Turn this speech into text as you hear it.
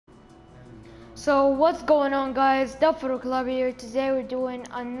So what's going on, guys? The Photo Club here. Today we're doing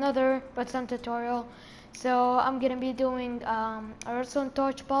another redstone tutorial. So I'm gonna be doing a redstone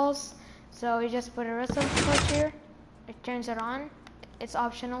torch balls. So you just put a redstone torch here, it turns it on. It's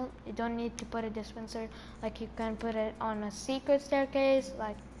optional, you don't need to put a dispenser. Like you can put it on a secret staircase,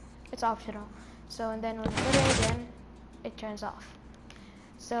 like it's optional. So and then when you put it again, it turns off.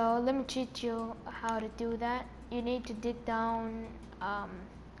 So let me teach you how to do that. You need to dig down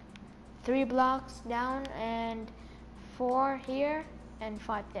 3 blocks down and 4 here and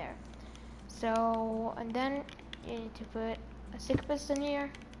 5 there. So and then you need to put a 6 piston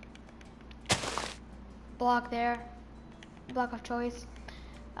here, block there, block of choice,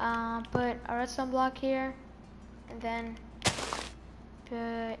 put a redstone block here, and then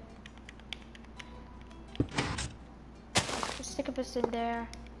put a stick of piston there,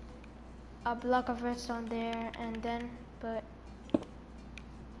 a block of redstone there, and then put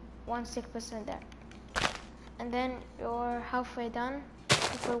 1 stick piston there. And then you're halfway done.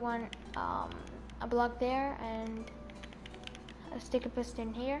 You put one a block there and a stick of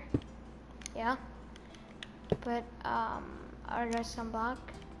piston here. Yeah. Put a redstone block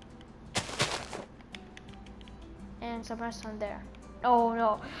and some redstone there. Oh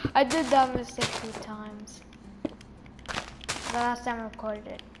no, I did that mistake 2 times. The last time I recorded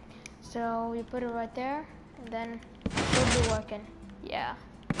it. So you put it right there, and then it should be working. Yeah.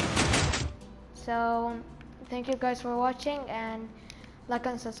 So thank you guys for watching, and like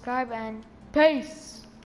and subscribe, and peace.